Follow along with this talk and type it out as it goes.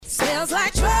Smells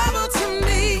like trouble to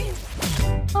me.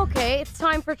 Okay, it's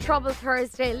time for Trouble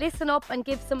Thursday. Listen up and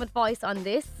give some advice on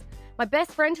this. My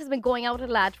best friend has been going out with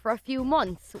a lad for a few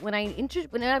months. When I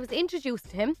was introduced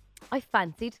to him, I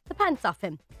fancied the pants off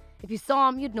him. If you saw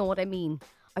him, you'd know what I mean.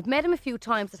 I've met him a few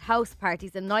times at house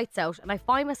parties and nights out, and I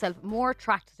find myself more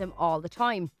attracted to him all the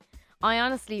time. I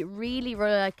honestly really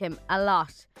like him a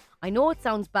lot. I know it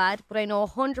sounds bad, but I know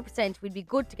 100% we'd be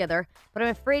good together, but I'm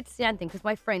afraid to say anything because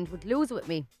my friend would lose it with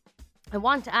me. I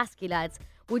want to ask you lads,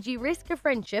 would you risk a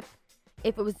friendship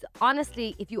if you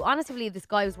honestly believe this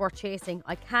guy was worth chasing?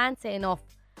 I can't say enough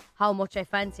how much I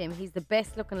fancy him. He's the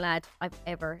best looking lad I've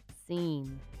ever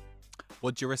seen.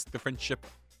 Would you risk the friendship?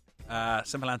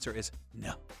 Simple answer is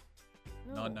no.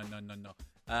 No. Do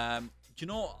you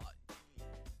know,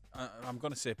 I'm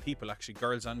going to say people actually,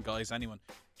 girls and guys, anyone.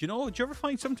 Do you ever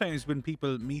find sometimes when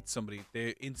people meet somebody,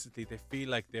 they feel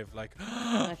like they've like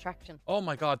an attraction. Oh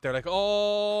my God, they're like,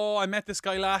 oh, I met this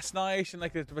guy last night and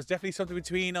like there was definitely something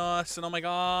between us and oh my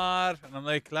God. And I'm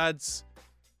like, lads,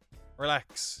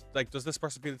 relax. Like, does this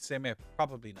person feel the same way?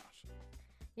 Probably not.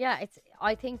 Yeah,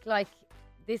 I think like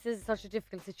this is such a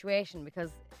difficult situation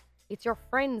because it's your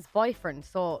friend's boyfriend,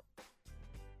 so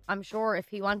I'm sure if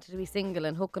he wanted to be single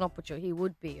and hooking up with you, he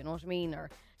would be, you know what I mean? Or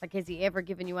like, has he ever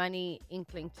given you any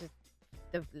inkling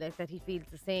to that he feels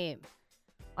the same?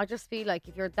 I just feel like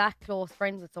if you're that close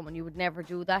friends with someone, you would never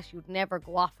do that. You would never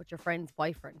go off with your friend's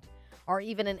boyfriend or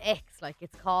even an ex. Like,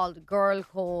 it's called girl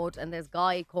code and there's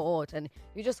guy code, and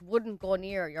you just wouldn't go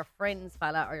near your friend's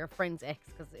fella or your friend's ex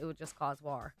because it would just cause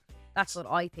war. That's what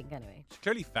I think anyway. She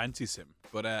clearly fancies him,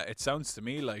 but it sounds to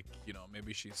me like,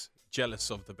 maybe she's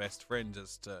jealous of the best friend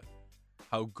as to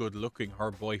how good looking her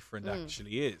boyfriend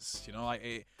actually is.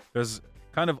 There's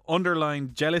kind of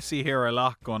underlying jealousy here a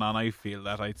lot going on. I feel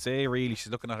that I'd say really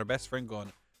she's looking at her best friend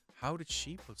going, how did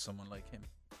she put someone like him?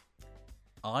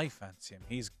 I fancy him.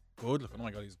 He's good looking. Oh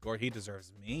my God, he's gorgeous. He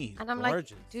deserves me. He's and I'm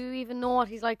gorgeous. like, do you even know what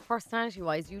he's like personality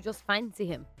wise? You just fancy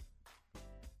him.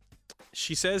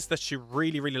 She says that she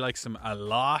really, really likes him a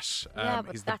lot.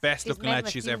 He's the best looking lad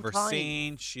she's ever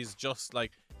seen. She's just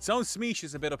like, sounds to me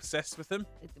she's a bit obsessed with him.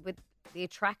 With the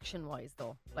attraction wise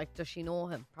though, like, does she know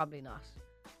him? Probably not.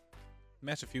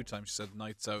 Met a few times, she said,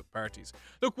 nights out, parties.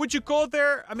 Look, would you go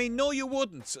there? I mean, no, you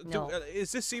wouldn't. No.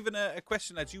 Is this even a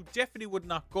question that you definitely would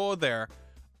not go there?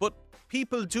 But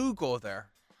people do go there.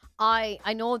 I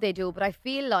know they do, but I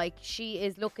feel like she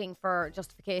is looking for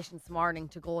justification this morning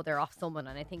to go there off someone,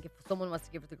 and I think if someone was to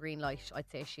give her the green light, I'd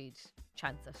say she'd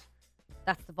chance it.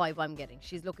 That's the vibe I'm getting.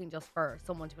 She's looking just for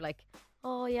someone to be like,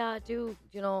 oh yeah,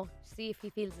 see if he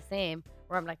feels the same.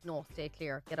 Where I'm like, no, stay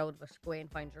clear, get out of it, go away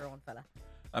and find your own fella.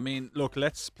 I mean, look,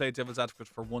 let's play devil's advocate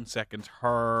for 1 second.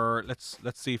 Let's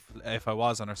see if I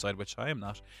was on her side, which I am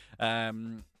not.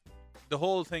 The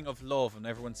whole thing of love, and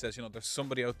everyone says, there's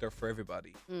somebody out there for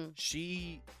everybody.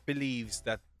 She believes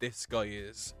that this guy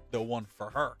is the one for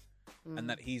her and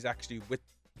that he's actually with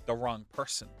the wrong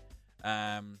person.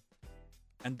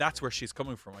 And that's where she's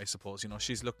coming from, I suppose.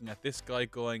 She's looking at this guy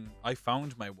going, I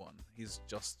found my one. He's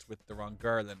just with the wrong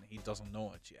girl and he doesn't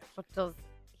know it yet. But does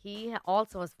he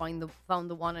also has found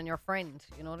the one in your friend?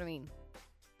 You know what I mean?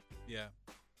 Yeah.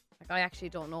 Like, I actually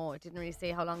don't know. It didn't really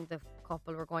say how long the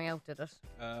couple were going out, did it?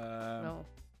 No.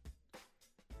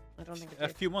 I don't think it did.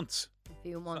 A few months. A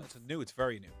few months. It's new. It's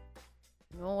very new.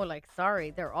 No, like, sorry.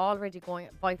 They're already going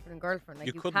boyfriend and girlfriend.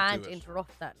 Like, you can't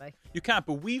interrupt that. Like, you can't,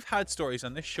 but we've had stories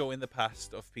on this show in the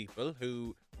past of people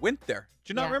who went there.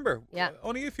 Do you not remember? Yeah.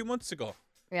 Only a few months ago.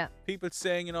 Yeah. People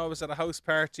saying, I was at a house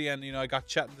party and, I got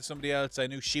chatting to somebody else. I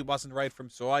knew she wasn't right for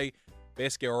him, so I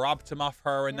basically robbed him off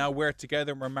her, and now we're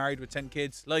together and we're married with 10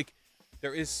 kids. Like,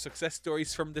 there is success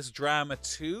stories from this drama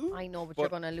too. I know, but you're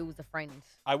going to lose a friend.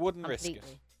 I wouldn't risk it.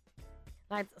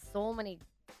 Lads, so many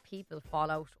people fall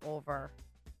out over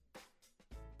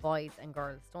boys and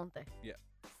girls, don't they? Yeah.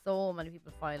 So many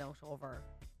people fall out over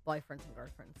boyfriends and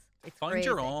girlfriends. It's find crazy.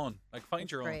 your own. Like,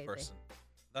 find your own person.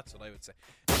 That's what I would say.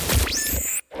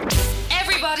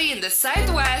 Everybody in the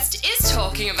Southwest is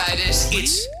talking about it.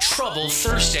 It's Trouble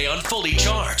Thursday on Fully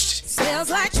Charged.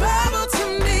 Smells like trouble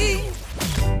to me.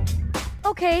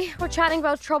 Okay, we're chatting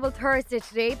about Trouble Thursday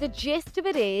today. The gist of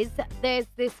it is there's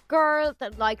this girl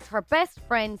that likes her best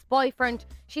friend's boyfriend.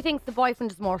 She thinks the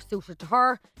boyfriend is more suited to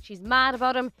her. She's mad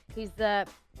about him. He's the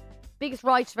biggest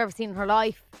right she's ever seen in her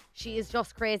life. She is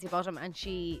just crazy about him, and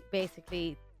she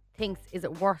basically thinks, is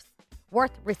it worth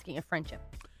risking a friendship?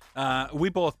 We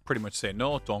both pretty much say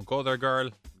no, don't go there, girl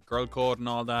code and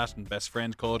all that, and best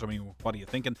friend code. I mean, what are you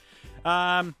thinking?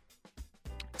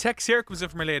 Text here comes in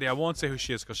from a lady. I won't say who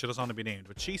she is because she doesn't want to be named,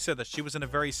 but she said that she was in a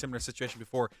very similar situation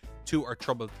before to our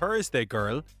Trouble Thursday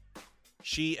girl.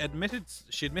 She admits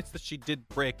that she did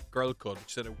break girl code,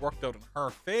 which said it worked out in her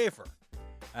favour.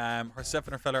 Herself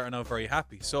and her fella are now very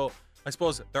happy. So I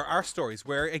suppose there are stories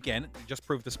where, again, we just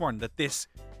proved this morning that this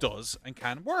does and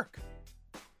can work.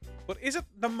 But is it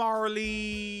the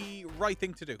morally right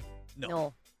thing to do?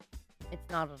 No, it's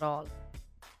not at all.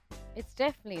 It's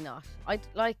definitely not.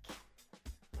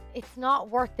 It's not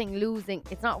worth losing.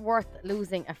 It's not worth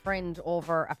losing a friend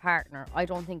over a partner. I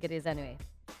don't think it is anyway.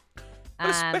 But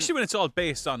especially when it's all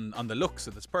based on the looks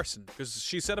of this person, because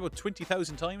she said about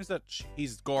 20,000 times that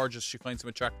he's gorgeous, she finds him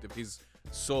attractive, he's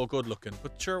so good looking.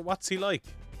 But sure, what's he like?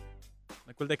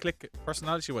 Like, will they click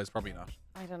personality-wise? Probably not.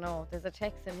 I don't know. There's a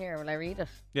text in here. Will I read it?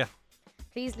 Yeah.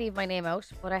 Please leave my name out,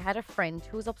 but I had a friend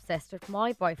who was obsessed with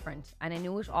my boyfriend, and I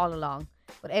knew it all along,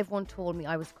 but everyone told me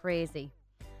I was crazy.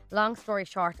 Long story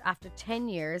short, after 10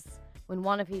 years, when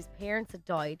one of his parents had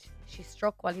died, she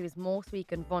struck while he was most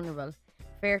weak and vulnerable.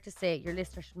 Fair to say, your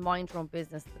listener should mind your own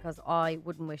business, because I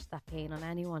wouldn't wish that pain on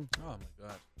anyone. Oh my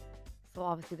God. So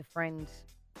obviously the friend,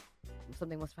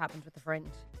 something must have happened with the friend.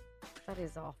 That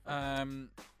is awful.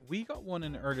 We got one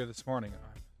in earlier this morning.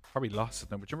 I probably lost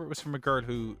it now, but remember it was from a girl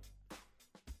who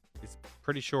is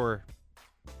pretty sure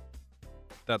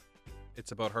that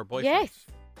it's about her boyfriend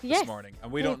this morning,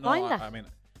 and we don't know. I mean,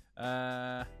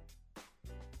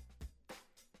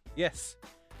 yes.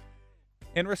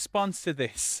 In response to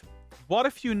this, what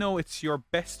if you know it's your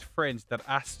best friend that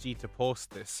asked you to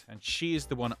post this, and she is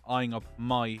the one eyeing up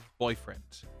my boyfriend?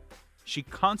 She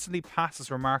constantly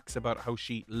passes remarks about how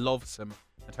she loves him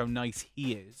and how nice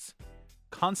he is,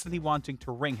 constantly wanting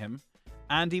to ring him,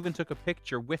 and even took a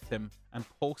picture with him and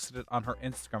posted it on her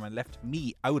Instagram and left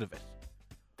me out of it.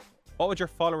 What would your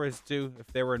followers do if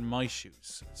they were in my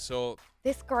shoes? So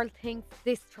this girl thinks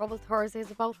this Trouble Thursday is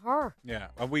about her. yeah,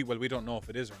 and we don't know if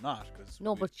it is or not, because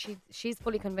But she's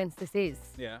fully convinced this is.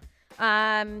 yeah.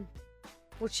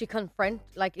 Would she confront?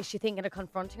 Like, is she thinking of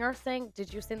confronting her, saying,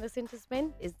 "Did you send this into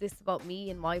spin? Is this about me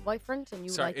and my boyfriend and you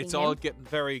Sorry, liking it's him?" all getting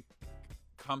very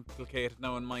complicated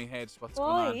now in my head. What's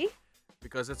going on?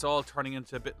 Because it's all turning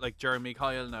into a bit like Jeremy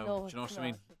Kyle now. No, do you know it's what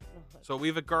I mean? not. So we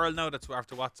have a girl now that's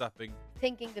after WhatsApping,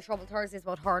 Thinking the Trouble Thursday is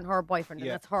about her and her boyfriend, and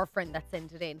Yeah. that's her friend that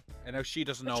sent it in. and now she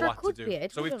doesn't But know sure, what to could do. be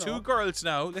it, So we we've don't two know. girls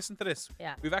now. Listen to this.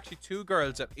 Yeah. We've actually two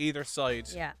girls at either side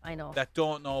Yeah, I know. that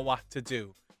don't know what to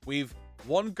do. We've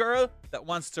one girl that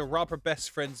wants to rob her best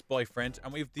friend's boyfriend,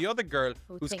 and we've the other girl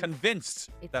Who who's thinks convinced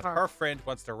it's that her. her friend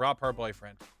wants to rob her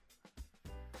boyfriend.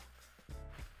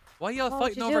 Why are y'all What would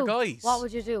fighting you over do? guys? What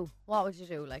would you do? What would you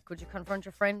do? Like, could you confront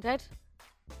your friend, Ed?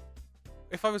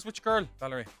 If I was which girl,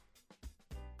 Valerie?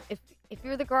 If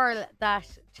you're the girl that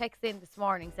checks in this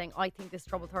morning saying, "I think this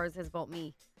Trouble Thursday is about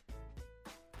me,"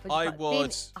 you I then-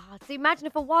 would. see, imagine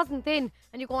if it wasn't then,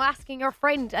 and you go asking your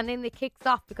friend, and then it kicks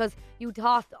off because you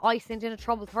thought I sent in a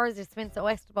Trouble Thursday to Spencer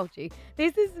West about you.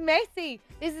 This is messy.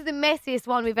 This is the messiest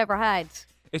one we've ever had.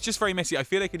 It's just very messy. I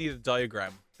feel like I need a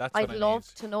diagram. That's what I'd I love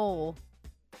need. to know.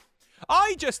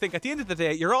 I just think at the end of the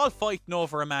day, you're all fighting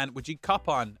over a man. Would you cop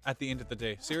on at the end of the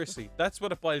day? Seriously, that's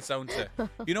what it boils down to.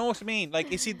 You know what I mean?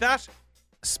 Like, you see that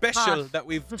special Hot. that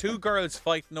we've two girls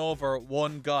fighting over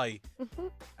one guy.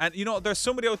 And, you know, there's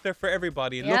somebody out there for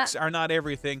everybody. And Yeah. looks are not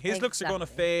everything. His looks are going to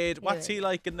Exactly. fade. Yeah, What's yeah. he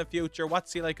like in the future?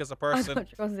 What's he like as a I person?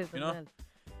 thought you were gonna say you know? something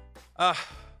else.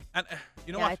 And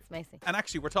you know Yeah, what? it's messy. And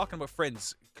actually, we're talking about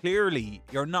friends. Clearly,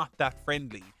 you're not that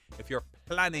friendly if you're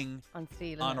planning On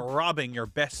stealing. on it. robbing your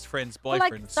best friend's Well,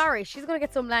 boyfriend. like, sorry, she's going to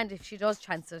get some land if she does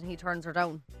chance it and he turns her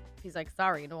down. He's like,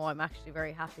 "Sorry, no, I'm actually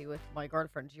very happy with my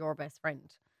girlfriend, your best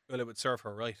friend." Well, it would serve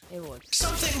her right. It would.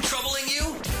 Something troubling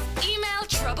you? Email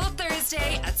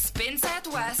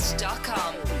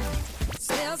TroubleThursday@spinsouthwest.com.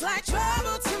 Smells like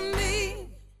trouble to me.